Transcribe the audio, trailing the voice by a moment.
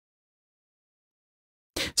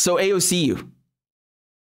So AOC,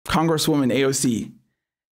 Congresswoman AOC,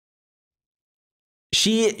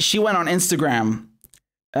 she went on Instagram.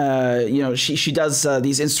 You know, she does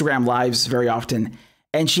these Instagram lives very often,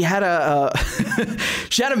 and she had a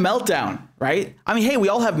she had a meltdown, right? I mean, hey, we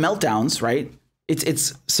all have meltdowns, right?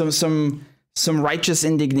 It's some righteous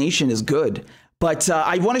indignation is good, but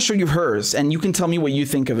I want to show you hers, and you can tell me what you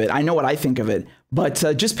think of it. I know what I think of it, but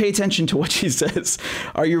just pay attention to what she says.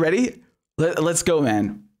 Are you ready? Let's go,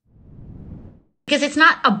 man. Because it's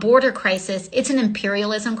not a border crisis, it's an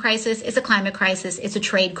imperialism crisis, it's a climate crisis, it's a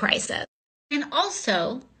trade crisis. And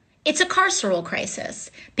also, it's a carceral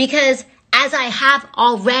crisis. Because as I have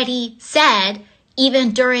already said,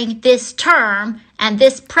 even during this term and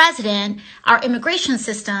this president, our immigration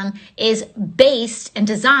system is based and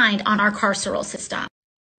designed on our carceral system.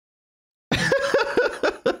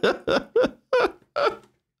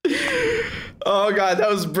 Oh, God, that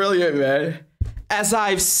was brilliant, man. As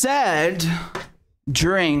I've said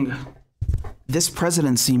during this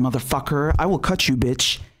presidency, motherfucker, I will cut you,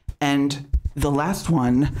 bitch. And the last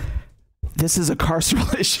one, this is a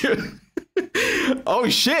carceral issue. Oh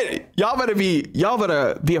shit, y'all better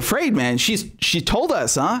be afraid, man. She told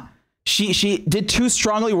us, huh? She did 2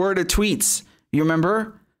 strongly worded tweets. You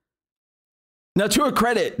remember? Now, to her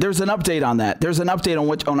credit, there's an update on that. There's an update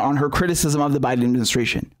on her criticism of the Biden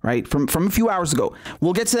administration, right? From a few hours ago.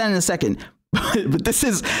 We'll get to that in a second. But this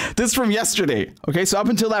is from yesterday. Okay, so up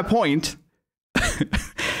until that point,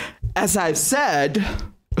 as I've said,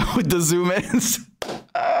 with the zoom ins,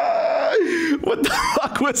 what the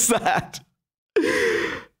fuck was that?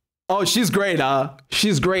 Oh, she's great,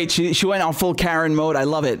 she's great. She went on full Karen mode. I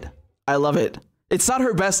love it. I love it. It's not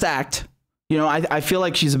her best act. You know, I feel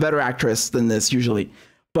like she's a better actress than this usually,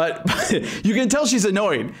 but you can tell she's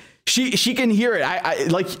annoyed. She can hear it. I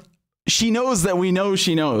like, she knows that we know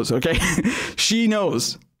she knows. Okay. She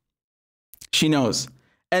knows.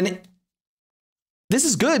 And this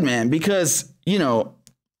is good, man, because, you know,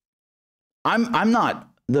 I'm not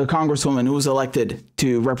the congresswoman who was elected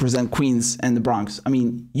to represent Queens and the Bronx. I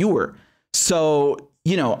mean, you were. So,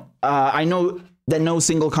 you know, I know that no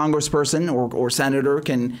single congressperson or senator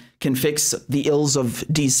can fix the ills of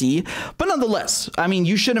DC. But nonetheless, I mean,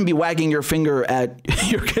 you shouldn't be wagging your finger at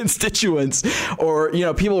your constituents or, you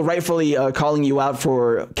know, people rightfully calling you out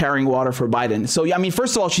for carrying water for Biden. So, I mean,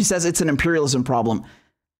 first of all, she says it's an imperialism problem.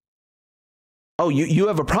 Oh, you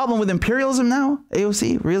have a problem with imperialism now,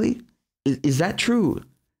 AOC? Really? Is that true?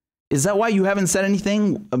 Is that why you haven't said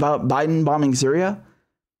anything about Biden bombing Syria?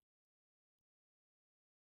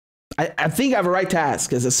 I think I have a right to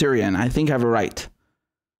ask as a Syrian. I think I have a right.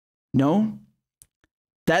 No?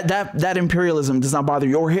 That imperialism does not bother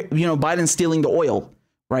you. Or, you know, Biden stealing the oil,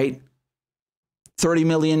 right? $30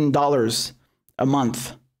 million a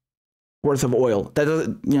month worth of oil. That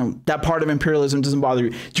doesn't, you know, that part of imperialism doesn't bother you.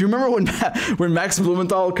 Do you remember when Max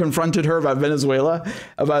Blumenthal confronted her about Venezuela,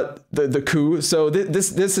 about the coup? So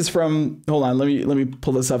this is from, hold on, let me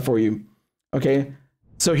pull this up for you. Okay.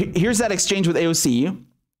 So here's that exchange with AOC,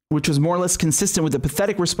 which was more or less consistent with the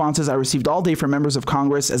pathetic responses I received all day from members of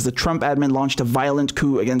Congress as the Trump admin launched a violent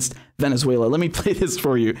coup against Venezuela. Let me play this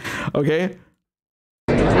for you, okay?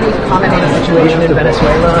 Any comment on the situation in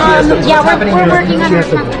Venezuela? Yeah, we're working on our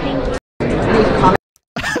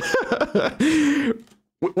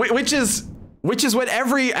Which is what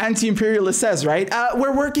every anti-imperialist says, right?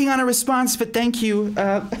 We're working on a response, but thank you.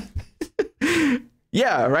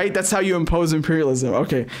 Yeah, right? That's how you impose imperialism.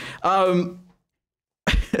 Okay.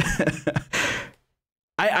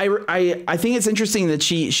 I think it's interesting that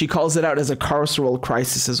she calls it out as a carceral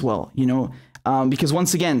crisis as well, you know, because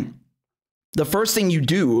once again, the first thing you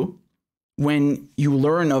do when you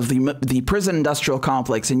learn of the prison industrial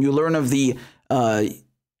complex and you learn of the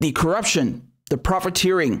corruption, the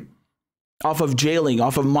profiteering off of jailing,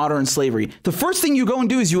 off of modern slavery, the first thing you go and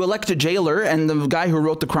do is you elect a jailer and the guy who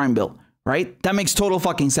wrote the crime bill, right? That makes total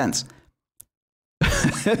fucking sense.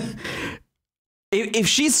 If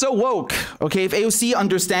she's so woke, okay, if AOC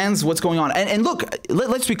understands what's going on, and look,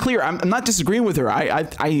 let's be clear, I'm not disagreeing with her.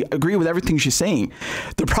 I agree with everything she's saying.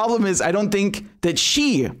 The problem is I don't think that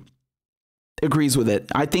she agrees with it.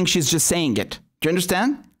 I think she's just saying it. Do you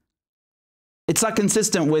understand? It's not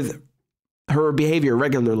consistent with her behavior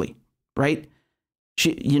regularly, right?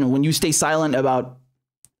 She, you know, when you stay silent about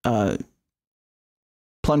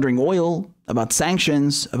plundering oil, about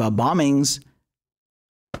sanctions, about bombings,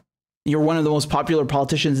 you're one of the most popular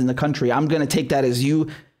politicians in the country. I'm going to take that as you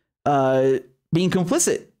being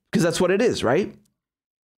complicit, because that's what it is, right?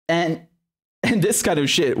 And this kind of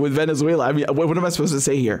shit with Venezuela, I mean, what am I supposed to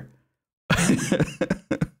say here?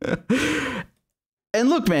 And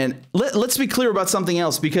look, man, let's be clear about something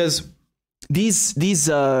else, because these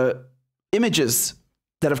images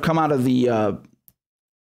that have come out of the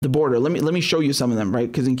border, let me show you some of them,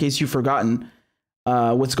 right? Because in case you've forgotten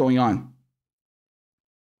what's going on.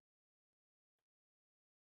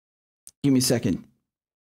 Give me a second.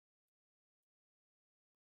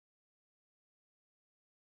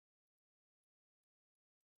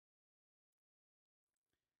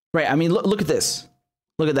 Right, I mean, look at this.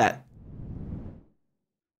 Look at that.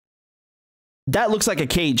 That looks like a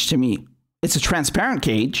cage to me. It's a transparent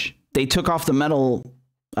cage. They took off the metal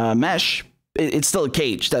mesh. It's still a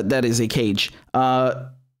cage. That is a cage.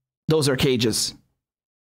 Those are cages.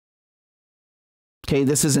 Okay,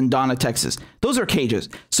 this is in Donna, Texas. Those are cages.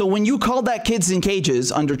 So when you called that kids in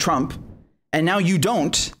cages under Trump, and now you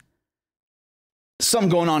don't, something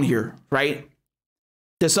going on here, right?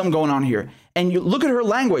 There's something going on here. And you look at her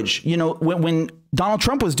language. You know, when Donald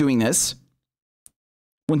Trump was doing this,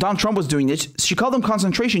 she called them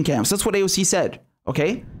concentration camps. That's what AOC said.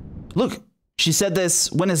 Okay, look, she said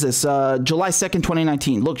this. When is this? July 2nd,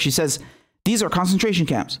 2019. Look, she says these are concentration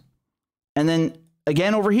camps. And then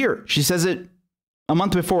again over here, she says it a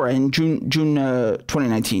month before in June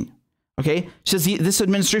 2019. Okay, she says this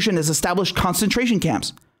administration has established concentration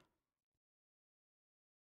camps.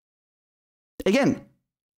 Again,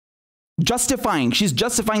 she's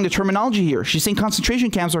justifying the terminology here. She's saying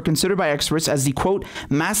concentration camps are considered by experts as the, quote,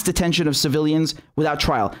 mass detention of civilians without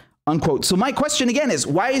trial, unquote. So my question again is,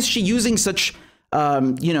 why is she using such,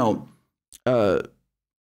 clear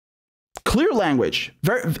language?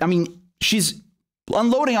 I mean, she's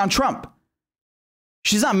unloading on Trump.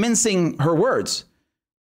 She's not mincing her words.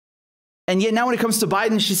 And yet now when it comes to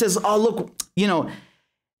Biden, she says, oh, look, you know,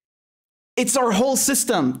 it's our whole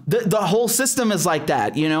system. The whole system is like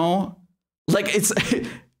that, you know? Like it's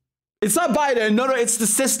not Biden. No, it's the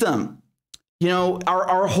system. You know,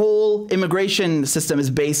 our whole immigration system is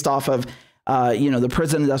based off of, the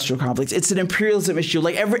prison industrial complex. It's an imperialism issue.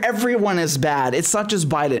 Like everyone is bad. It's not just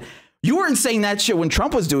Biden. You weren't saying that shit when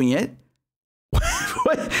Trump was doing it.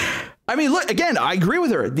 I mean, look, again, I agree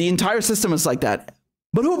with her. The entire system is like that.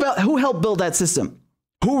 But who helped build that system?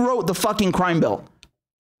 Who wrote the fucking crime bill?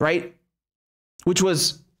 Right? Which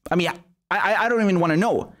was, I mean, I don't even want to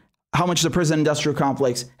know how much the prison industrial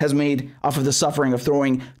complex has made off of the suffering of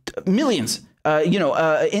throwing millions,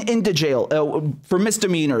 into jail for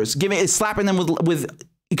misdemeanors, slapping them with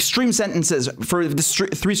extreme sentences for this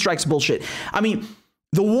 3 strikes bullshit. I mean,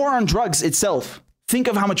 the war on drugs itself. Think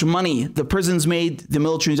of how much money the prisons made, the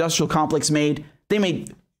military industrial complex made. They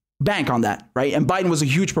made bank on that, right? And Biden was a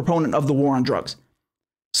huge proponent of the war on drugs.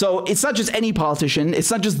 So it's not just any politician. It's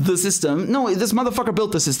not just the system. No, this motherfucker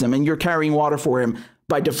built the system and you're carrying water for him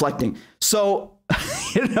by deflecting. So,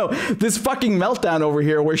 this fucking meltdown over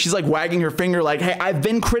here where she's like wagging her finger like, hey, I've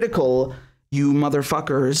been critical, you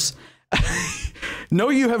motherfuckers. No,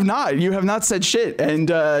 you have not. You have not said shit. And,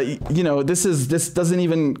 this doesn't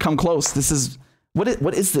even come close. This is what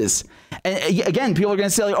is this? And again, people are going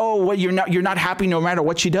to say like, oh, well, you're not happy no matter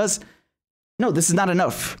what she does. No, this is not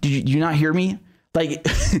enough. Do you not hear me? Like,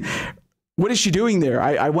 what is she doing there?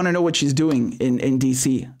 I want to know what she's doing in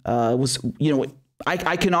DC.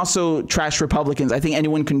 I can also trash Republicans. I think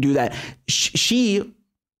anyone can do that.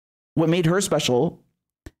 What made her special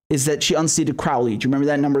is that she unseated Crowley. Do you remember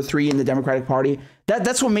that, number 3 in the Democratic Party?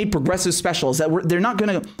 That's what made progressives special, is that they're not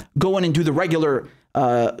going to go in and do the regular,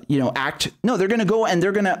 act. No, they're going to go and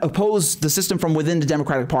they're going to oppose the system from within the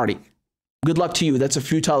Democratic Party. Good luck to you. That's a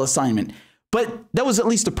futile assignment. But that was at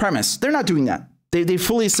least a premise. They're not doing that. They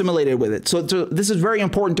fully assimilated with it. So this is very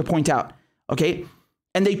important to point out. Okay.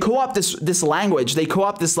 And they co-opt this language. They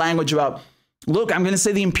co-opt this language about, look, I'm going to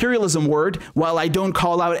say the imperialism word while I don't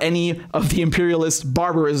call out any of the imperialist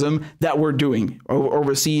barbarism that we're doing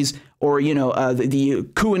overseas, or, the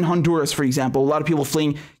coup in Honduras, for example. A lot of people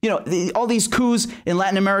fleeing, all these coups in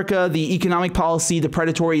Latin America, the economic policy, the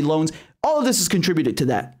predatory loans, all of this has contributed to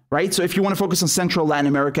that. Right. So if you want to focus on Central Latin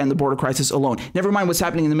America and the border crisis alone, never mind what's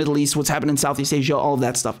happening in the Middle East, what's happening in Southeast Asia, all of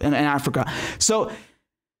that stuff, and Africa. So,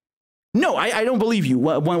 no, I don't believe you.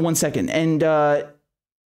 One second. And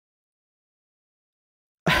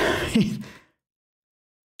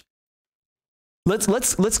let's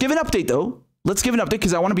give an update, though. Let's give an update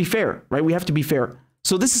because I want to be fair. Right. We have to be fair.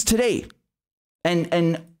 So this is today.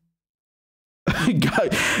 And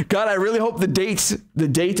God, I really hope the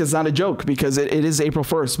date is not a joke, because it is April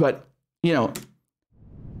 1st. But,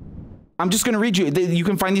 I'm just going to read you. You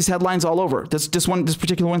can find these headlines all over. This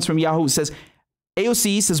particular one's from Yahoo. It says,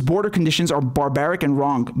 AOC says border conditions are barbaric and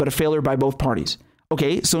wrong, but a failure by both parties.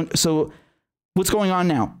 Okay, so what's going on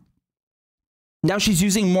now? Now she's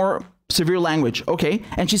using more severe language. Okay.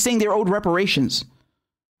 And she's saying they're owed reparations,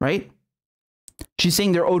 right? She's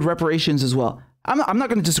saying they're owed reparations as well. I'm not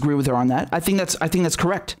going to disagree with her on that. I think that's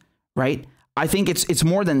correct, right? I think it's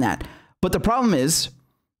more than that. But the problem is,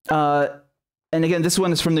 and again, this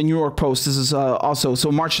one is from the New York Post. This is also,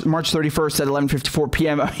 so March 31st at 11:54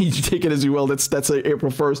 p.m. I mean, you take it as you will. That's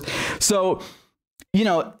April 1st. So, you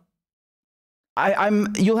know,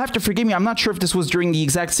 you'll have to forgive me. I'm not sure if this was during the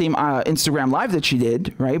exact same Instagram live that she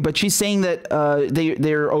did, right? But she's saying that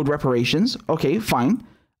they're owed reparations. Okay, fine.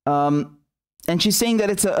 And she's saying that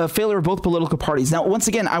it's a failure of both political parties. Now, once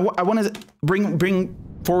again, I want to bring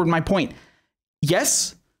forward my point.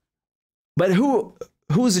 Yes, but who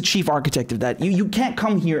is the chief architect of that? You can't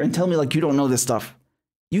come here and tell me like you don't know this stuff.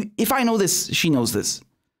 If I know this, she knows this.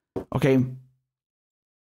 Okay.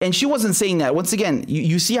 And she wasn't saying that. Once again,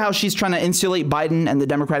 you see how she's trying to insulate Biden and the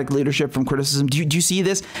Democratic leadership from criticism. Do you see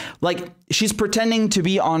this? Like, she's pretending to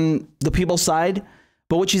be on the people's side,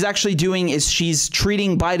 but what she's actually doing is she's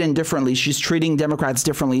treating Biden differently. She's treating Democrats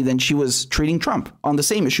differently than she was treating Trump on the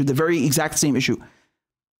same issue, the very exact same issue.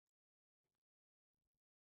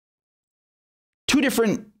 Two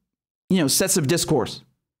different, sets of discourse.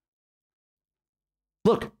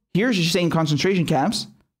 Look, here she's saying concentration camps.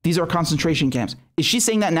 These are concentration camps. Is she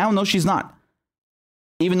saying that now? No, she's not.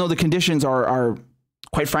 Even though the conditions are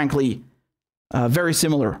quite frankly, very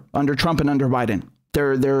similar under Trump and under Biden.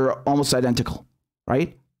 They're almost identical,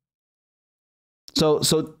 right? So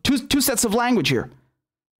two sets of language here.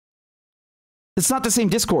 It's not the same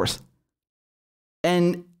discourse.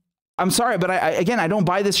 And I'm sorry, but I don't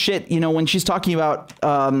buy this shit, when she's talking about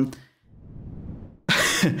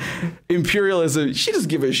imperialism. She doesn't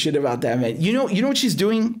give a shit about that, man. You know what she's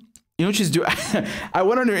doing? You know what she's doing? I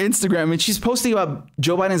went on her Instagram and she's posting about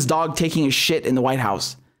Joe Biden's dog taking a shit in the White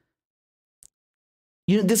House.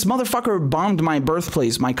 This motherfucker bombed my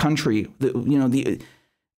birthplace, my country.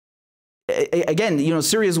 Again,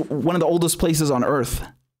 Syria is one of the oldest places on earth.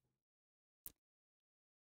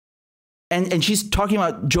 And she's talking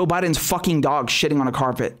about Joe Biden's fucking dog shitting on a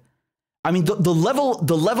carpet. I mean, the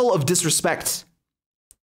level of disrespect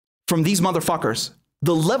from these motherfuckers,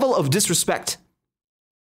 the level of disrespect.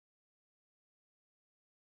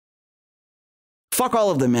 Fuck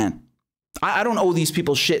all of them, man. I don't owe these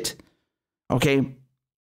people shit. Okay.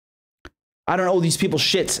 I don't owe these people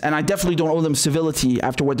shit. And I definitely don't owe them civility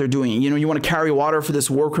after what they're doing. You want to carry water for this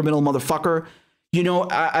war criminal motherfucker.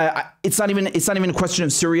 It's not even a question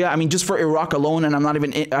of Syria. I mean, just for Iraq alone, and I'm not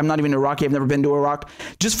even Iraqi. I've never been to Iraq.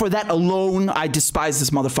 Just for that alone, I despise this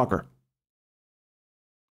motherfucker.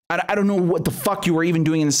 I don't know what the fuck you were even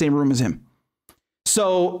doing in the same room as him.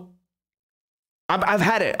 So I've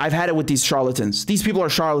had it. I've had it with these charlatans. These people are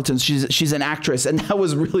charlatans. She's an actress, and that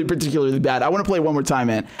was really particularly bad. I want to play it one more time,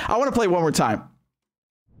 man. I want to play it one more time.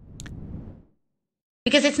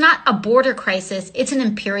 Because it's not a border crisis, it's an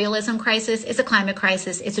imperialism crisis, it's a climate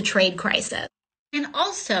crisis, it's a trade crisis. And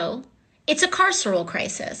also, it's a carceral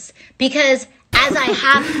crisis. Because as I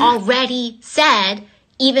have already said,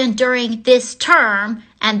 even during this term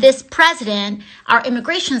and this president, our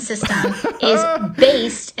immigration system is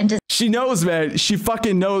based and she knows, man. She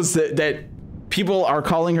fucking knows that people are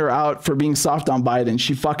calling her out for being soft on Biden.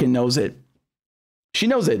 She fucking knows it. She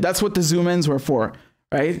knows it. That's what the zoom ins were for,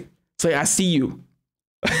 right? It's like, I see you.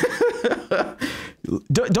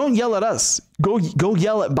 Don't yell at us. Go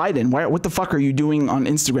yell at Biden. What the fuck are you doing on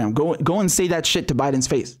Instagram? Go and say that shit to Biden's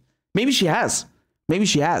face. Maybe she has, right?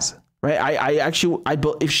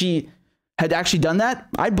 If she had actually done that,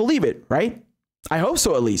 I'd believe it, right? I hope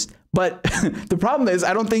so, at least. But the problem is,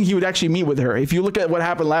 I don't think he would actually meet with her. If you look at what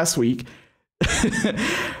happened last week,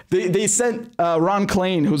 they sent Ron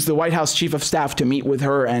Klain, who's the White House chief of staff, to meet with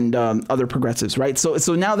her and other progressives, right?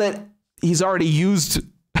 So now that he's already used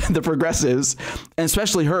the progressives, and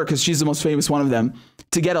especially her, because she's the most famous one of them,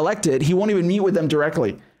 to get elected, he won't even meet with them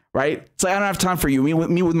directly, right? It's like, I don't have time for you.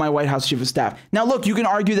 Meet with my White House chief of staff. Now, look, you can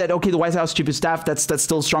argue that, okay, the White House chief of staff, that's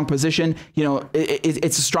still a strong position.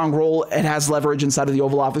 It's a strong role. It has leverage inside of the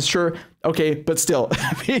Oval Office. Sure. Okay. But still,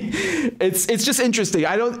 I mean, it's just interesting.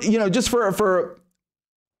 I don't,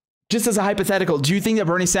 just as a hypothetical, do you think that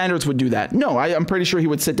Bernie Sanders would do that? No, I'm pretty sure he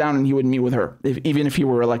would sit down and he would meet with her. Even if he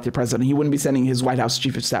were elected president, he wouldn't be sending his White House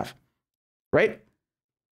chief of staff. Right?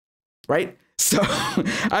 Right? So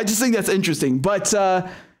I just think that's interesting. But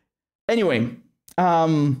anyway,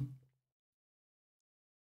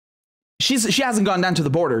 she hasn't gone down to the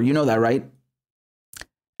border. You know that, right?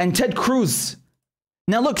 And Ted Cruz.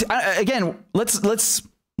 Now, look, again, let's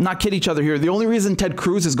not kid each other here. The only reason Ted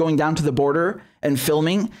Cruz is going down to the border and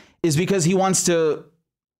filming is because he wants to,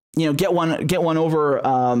 get one over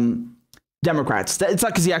Democrats. It's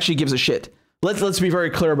not because he actually gives a shit. Let's be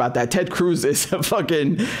very clear about that. Ted Cruz is a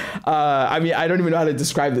fucking. I mean, I don't even know how to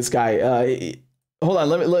describe this guy. Hold on,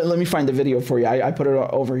 let me find the video for you. I put it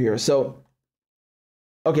over here. So,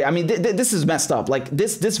 okay, I mean, this is messed up. Like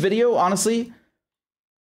this video, honestly,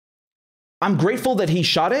 I'm grateful that he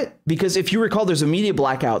shot it because if you recall, there's a media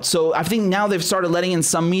blackout. So I think now they've started letting in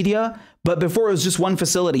some media, but before it was just one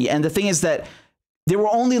facility. And the thing is that they were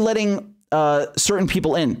only letting certain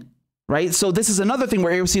people in. Right. So this is another thing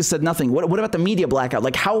where AOC has said nothing. What about the media blackout?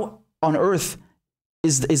 Like, how on earth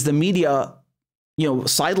is the media,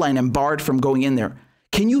 sidelined and barred from going in there?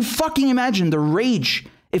 Can you fucking imagine the rage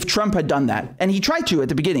if Trump had done that? And he tried to at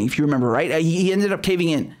the beginning, if you remember, right? He ended up caving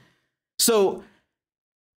in. So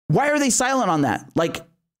why are they silent on that? Like,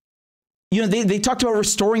 they talked about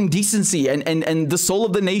restoring decency and the soul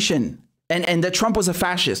of the nation and that Trump was a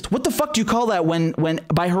fascist. What the fuck do you call that when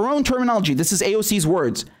by her own terminology, this is AOC's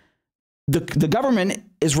words, the government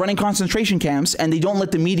is running concentration camps and they don't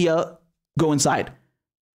let the media go inside?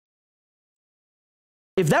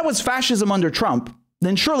 If that was fascism under Trump,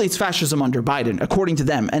 then surely it's fascism under Biden, according to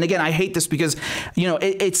them. And again, I hate this because,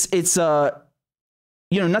 it's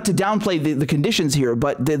not to downplay the conditions here,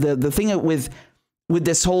 but the thing with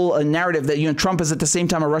this whole narrative that, Trump is at the same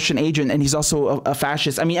time a Russian agent and he's also a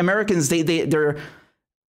fascist. I mean, Americans, they're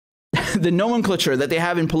the nomenclature that they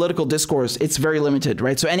have in political discourse, it's very limited,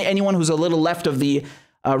 right? So anyone who's a little left of the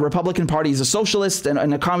Republican Party is a socialist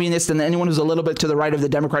and a communist, and anyone who's a little bit to the right of the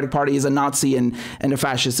Democratic Party is a Nazi and a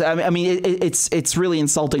fascist. I mean, it's really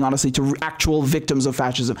insulting, honestly, to actual victims of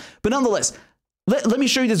fascism. But nonetheless, let me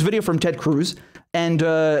show you this video from Ted Cruz, and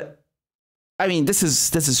I mean, this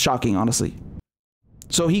is shocking, honestly.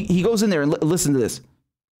 So he goes in there and listen to this.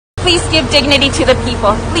 Please give dignity to the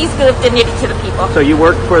people. Please give dignity to the people. So you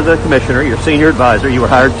work for the commissioner, your senior advisor. You were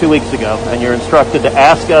hired 2 weeks ago, and you're instructed to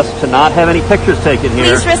ask us to not have any pictures taken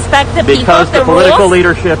here. Please respect the people. Because the political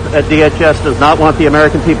leadership at DHS does not want the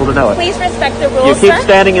American people to know it. Please respect the rules, You keep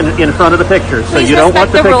standing in front of the pictures, so you don't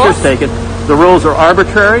want the pictures taken. The rules are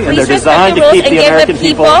arbitrary, and they're designed to keep the American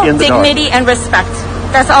people in the dark. Dignity and respect.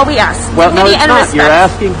 That's all we ask. Well, no, it's not. You're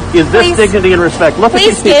asking, is this dignity and respect? Look at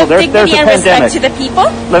these people. There's a pandemic. To the people.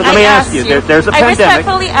 Let me ask you. There's a pandemic. I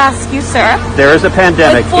respectfully ask you, sir. There is a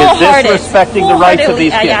pandemic. Is this respecting the rights of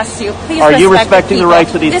these kids? I ask you. Please Are you respecting the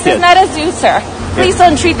rights of these kids? This is not a zoo, sir. Please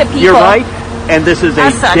don't treat the people. You're right. And this is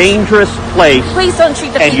a dangerous place. Please don't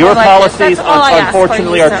treat the people. And your policies,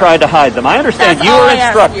 unfortunately, are trying to hide them. I understand you were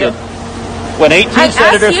instructed. When 18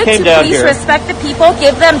 senators came down here, please respect the people,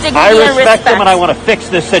 give them dignity and respect. I respect them, and I want to fix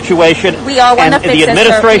this situation. We all want to fix it, sir. And the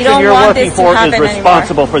administration you're working for is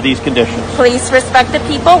responsible for these conditions. Please respect the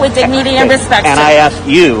people with dignity and respect. And I ask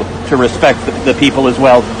you to respect the people as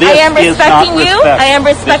well. I am respecting you. I am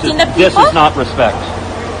respecting the people. This is not respect.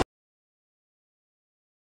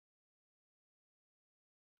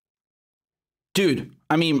 Dude,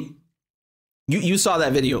 I mean, you saw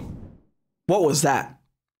that video. What was that?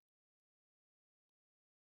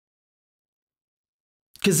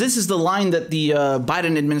 Because this is the line that the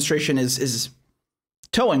Biden administration is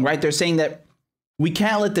towing, right? They're saying that we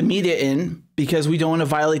can't let the media in because we don't want to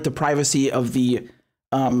violate the privacy of the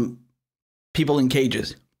people in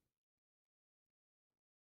cages.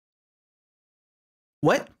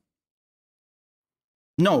 What?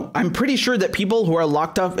 No, I'm pretty sure that people who are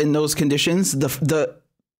locked up in those conditions, their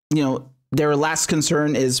last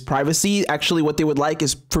concern is privacy. Actually, what they would like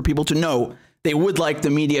is for people to know. They would like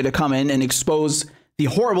the media to come in and expose the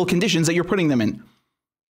horrible conditions that you're putting them in,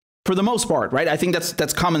 for the most part, right? I think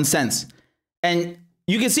that's common sense. And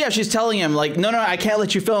you can see how she's telling him, like, no, I can't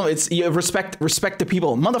let you film. It's respect the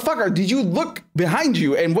people. Motherfucker, did you look behind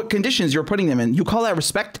you and what conditions you're putting them in? You call that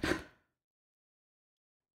respect?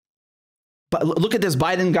 But look at this.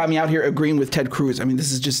 Biden got me out here agreeing with Ted Cruz. I mean,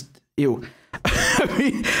 this is just, ew. I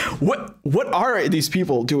mean, what are these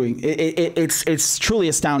people doing? It's truly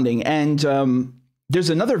astounding. And there's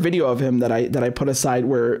another video of him that I put aside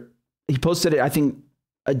where he posted it, I think,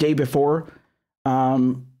 a day before. Yeah,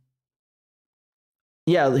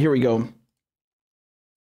 here we go.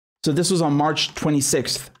 So this was on March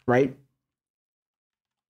 26th, right?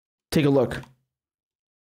 Take a look.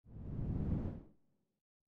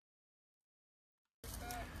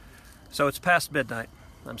 So it's past midnight.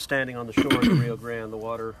 I'm standing on the shore of the Rio Grande. The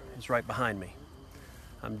water is right behind me.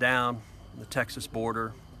 I'm down on the Texas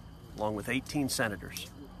border, along with 18 senators.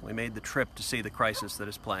 We made the trip to see the crisis that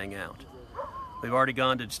is playing out. We've already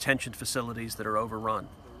gone to detention facilities that are overrun,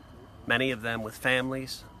 many of them with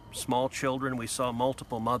families, small children. We saw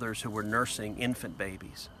multiple mothers who were nursing infant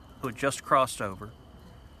babies who had just crossed over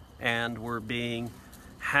and were being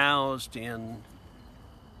housed in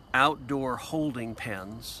outdoor holding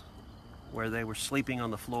pens where they were sleeping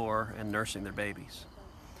on the floor and nursing their babies.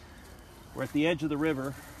 We're at the edge of the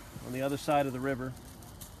river. On the other side of the river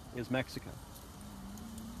is Mexico.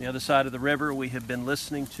 On the other side of the river, we have been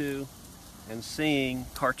listening to and seeing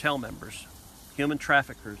cartel members, human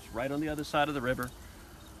traffickers, right on the other side of the river,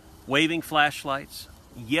 waving flashlights,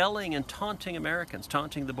 yelling and taunting Americans,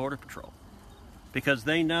 taunting the Border Patrol, because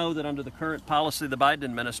they know that under the current policy of the Biden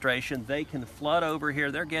administration, they can flood over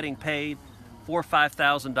here. They're getting paid $4,000 or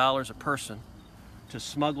 $5,000 a person to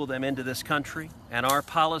smuggle them into this country. And our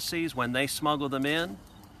policies, when they smuggle them in,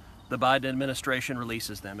 the Biden administration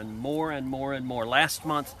releases them. And more and more and more. Last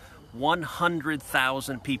month,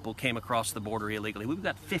 100,000 people came across the border illegally. We've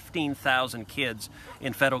got 15,000 kids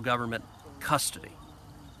in federal government custody.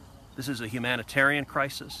 This is a humanitarian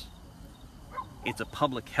crisis. It's a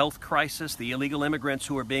public health crisis. The illegal immigrants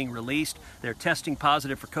who are being released, they're testing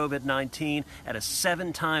positive for COVID-19 at a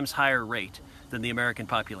 7 times higher rate than the American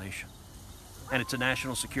population. And it's a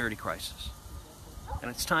national security crisis. And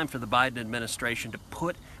it's time for the Biden administration to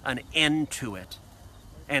put an end to it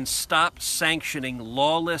and stop sanctioning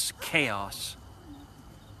lawless chaos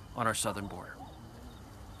on our southern border.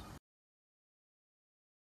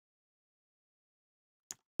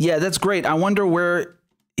 Yeah, that's great. I wonder where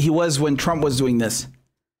he was when Trump was doing this.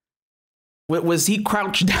 Was he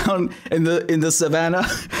crouched down in the savannah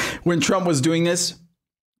when Trump was doing this?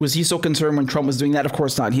 Was he so concerned when Trump was doing that? Of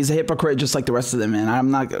course not. He's a hypocrite just like the rest of them, man. I'm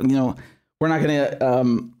not, we're not going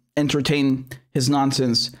to entertain his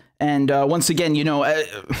nonsense. And once again,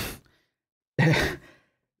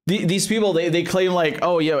 these people, they claim like,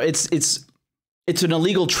 oh, it's an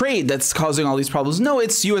illegal trade that's causing all these problems. No,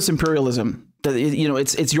 it's U.S. imperialism.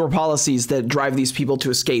 It's your policies that drive these people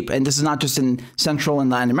to escape. And this is not just in Central and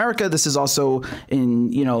Latin America. This is also in,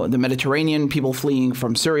 the Mediterranean, people fleeing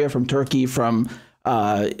from Syria, from Turkey, from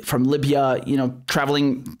Libya,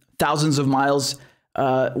 traveling thousands of miles.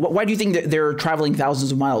 Why do you think that they're traveling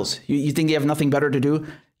thousands of miles? You think they have nothing better to do?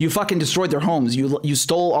 You fucking destroyed their homes. You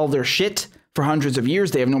stole all their shit for hundreds of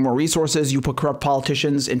years. They have no more resources. You put corrupt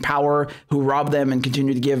politicians in power who rob them and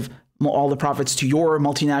continue to give all the profits to your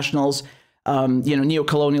multinationals.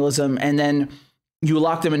 Neocolonialism, and then you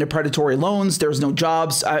lock them into predatory loans. There's no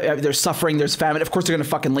jobs. There's suffering. There's famine. Of course, they're going to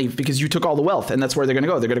fucking leave because you took all the wealth, and that's where they're going to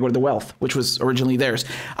go. They're going to go to the wealth, which was originally theirs.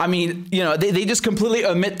 I mean, they just completely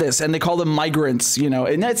omit this, and they call them migrants.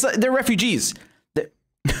 And they're refugees.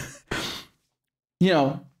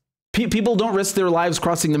 People don't risk their lives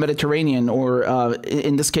crossing the Mediterranean, or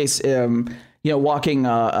in this case, walking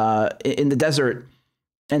in the desert,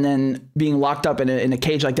 and then being locked up in a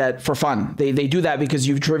cage like that for fun. They do that because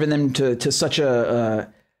you've driven them to such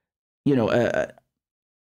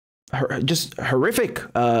just horrific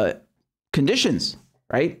conditions,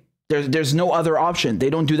 right? There's no other option. They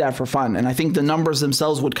don't do that for fun. And I think the numbers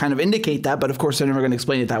themselves would kind of indicate that, but of course they're never going to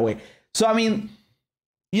explain it that way. So, I mean,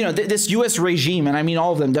 this U.S. regime, and I mean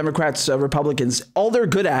all of them, Democrats, Republicans, all they're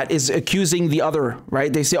good at is accusing the other,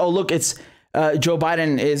 right? They say, oh, look, it's Joe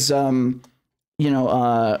Biden is,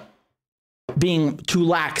 being too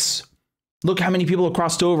lax. Look how many people have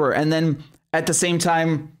crossed over. And then at the same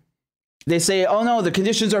time, they say, oh, no, the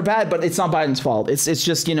conditions are bad, but it's not Biden's fault. It's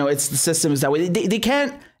just, it's the system is that way. They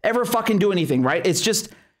can't ever fucking do anything, right? It's just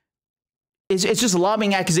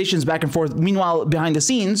lobbing accusations back and forth. Meanwhile, behind the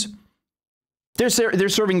scenes, they're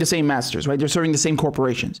serving the same masters, right? They're serving the same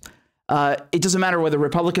corporations. It doesn't matter whether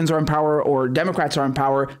Republicans are in power or Democrats are in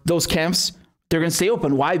power. Those camps, they're going to stay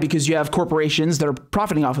open. Why? Because you have corporations that are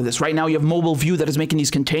profiting off of this. Right now, you have Mobile View that is making these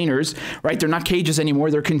containers, right? They're not cages anymore.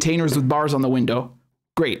 They're containers with bars on the window.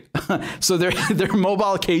 Great. So they're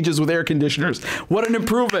mobile cages with air conditioners. What an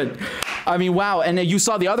improvement. I mean, wow. And you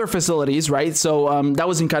saw the other facilities, right? So that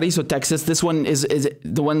was in Carrizo, Texas. This one is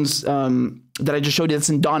the ones that I just showed you. That's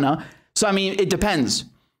in Donna. So, I mean, it depends.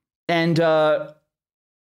 And,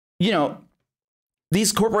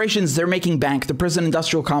 these corporations, they're making bank. The prison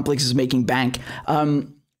industrial complex is making bank.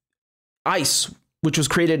 ICE, which was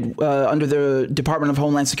created under the Department of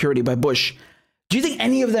Homeland Security by Bush. Do you think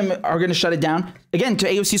any of them are going to shut it down? Again, to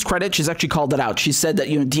AOC's credit, she's actually called it out. She said that,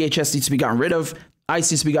 DHS needs to be gotten rid of. ICE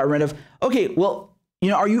needs to be gotten rid of. Okay, well,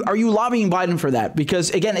 are you lobbying Biden for that?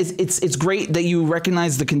 Because again, it's great that you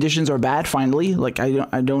recognize the conditions are bad. Finally, like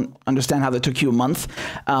I don't understand how that took you a month.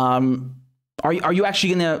 Are you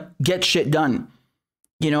actually going to get shit done?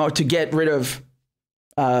 To get rid of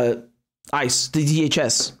ICE, the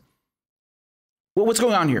DHS. Well, what's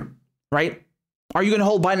going on here, right? Are you going to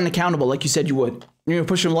hold Biden accountable like you said you would? You're going to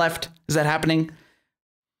push him left? Is that happening?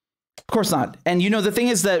 Of course not. And the thing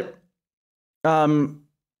is that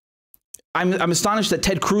I'm astonished that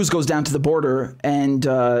Ted Cruz goes down to the border, and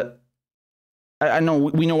I know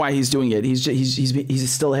we know why he's doing it.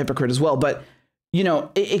 He's still a hypocrite as well. But you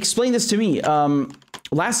know, explain this to me.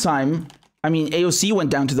 Last time, I mean, AOC went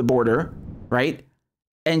down to the border, right?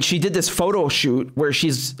 And she did this photo shoot where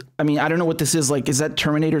she's, I mean, I don't know what this is like. Is that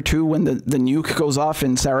Terminator 2 when the nuke goes off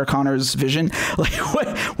in Sarah Connor's vision? Like,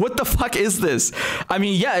 what the fuck is this? I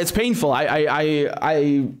mean, yeah, it's painful.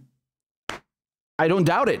 I don't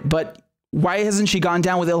doubt it. But why hasn't she gone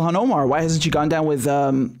down with Ilhan Omar? Why hasn't she gone down with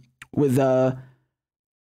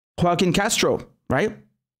Joaquin Castro, right?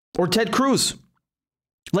 Or Ted Cruz?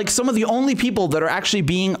 Like, some of the only people that are actually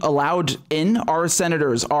being allowed in are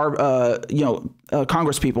senators, are,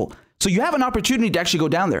 Congress people. So you have an opportunity to actually go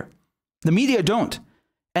down there. The media don't.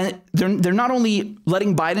 And they're not only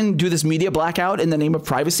letting Biden do this media blackout in the name of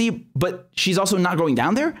privacy, but she's also not going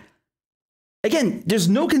down there. Again, there's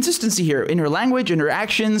no consistency here in her language, in her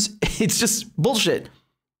actions. It's just bullshit.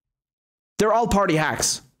 They're all party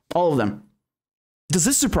hacks, all of them. Does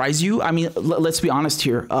this surprise you? I mean, let's be honest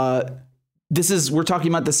here. We're talking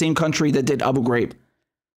about the same country that did Abu Ghraib.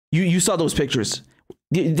 You saw those pictures.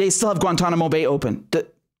 They still have Guantanamo Bay open.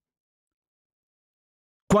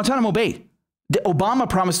 Guantanamo Bay. Obama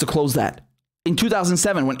promised to close that in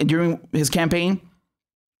 2007 during his campaign,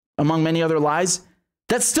 among many other lies.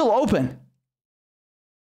 That's still open.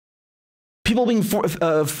 People being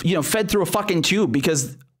fed through a fucking tube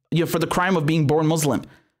because for the crime of being born Muslim.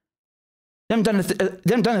 They haven't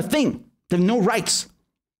done a thing. They have no rights.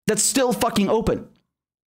 That's still fucking open.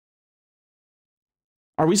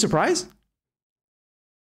 Are we surprised?